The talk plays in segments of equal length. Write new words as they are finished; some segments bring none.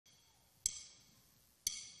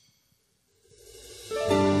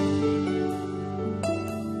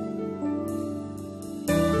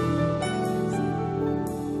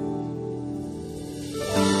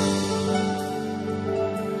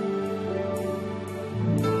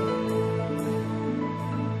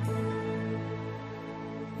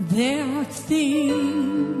There are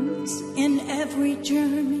things in every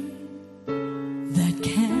journey that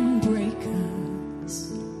can break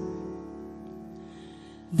us.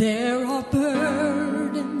 There are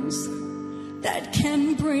burdens that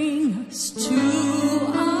can bring us to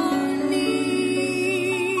our knees.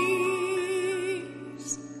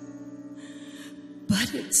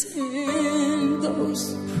 But it's in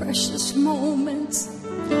those precious moments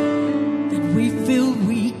that we feel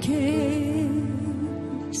weakest,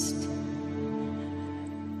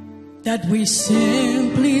 that we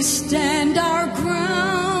simply stand our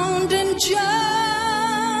ground and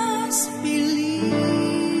just believe.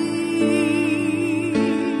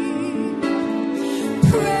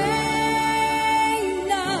 Pray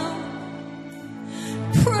now,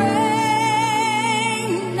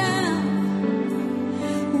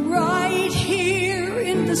 right here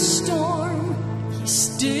in the storm, He's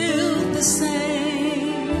still the same.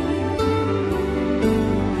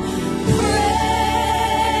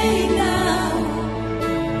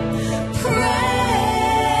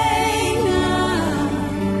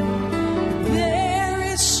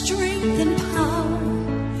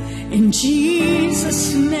 In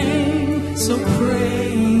Jesus' name, so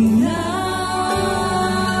pray now.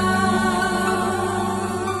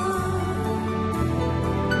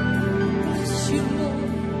 Bless you, Lord.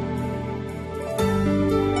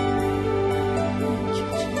 Thank you,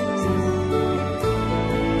 Jesus.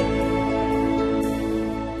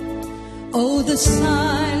 Oh, the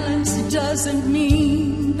silence doesn't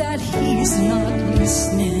mean that He's not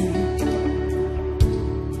listening.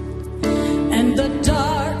 And the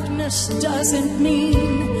darkness doesn't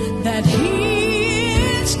mean that He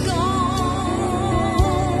is gone.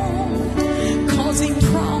 'Cause He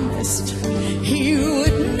promised He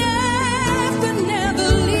would never, never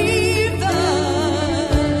leave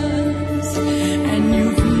us. And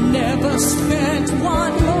you've never spent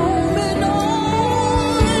one moment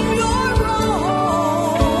on your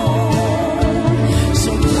own.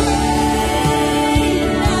 So pray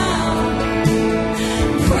now,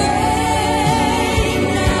 pray.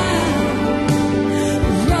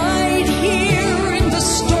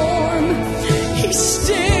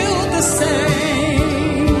 Still the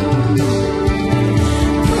same.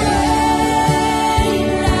 Pray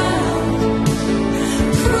now,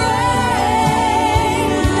 pray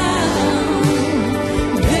now.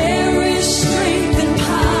 There is strength and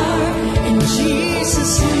power in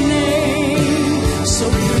Jesus' name. So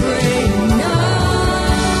pray now.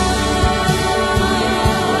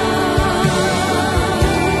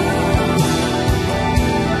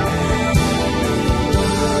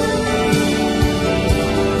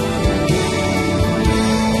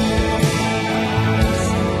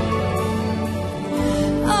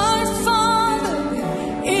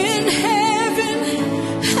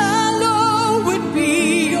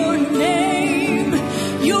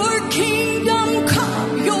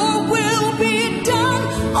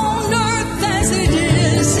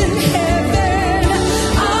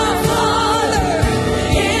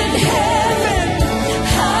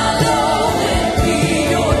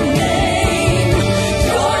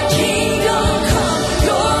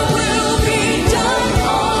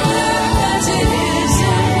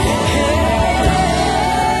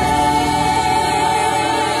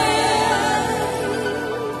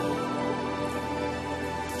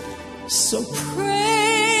 So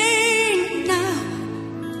pray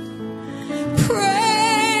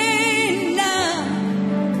now,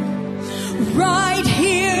 right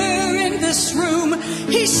here in this room,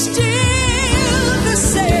 He's still the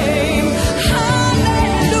same.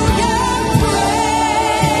 Hallelujah,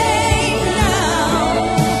 pray now,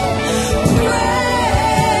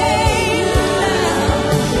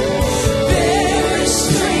 there is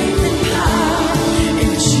strength and power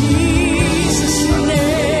in Jesus'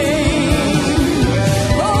 name.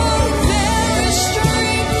 Oh, there is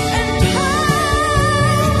strength and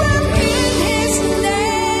power in His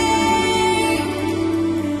name.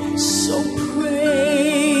 So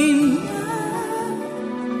pray now.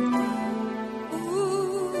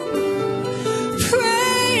 Ooh,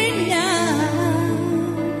 pray now.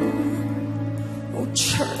 Oh,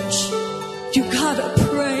 church, you gotta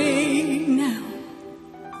pray.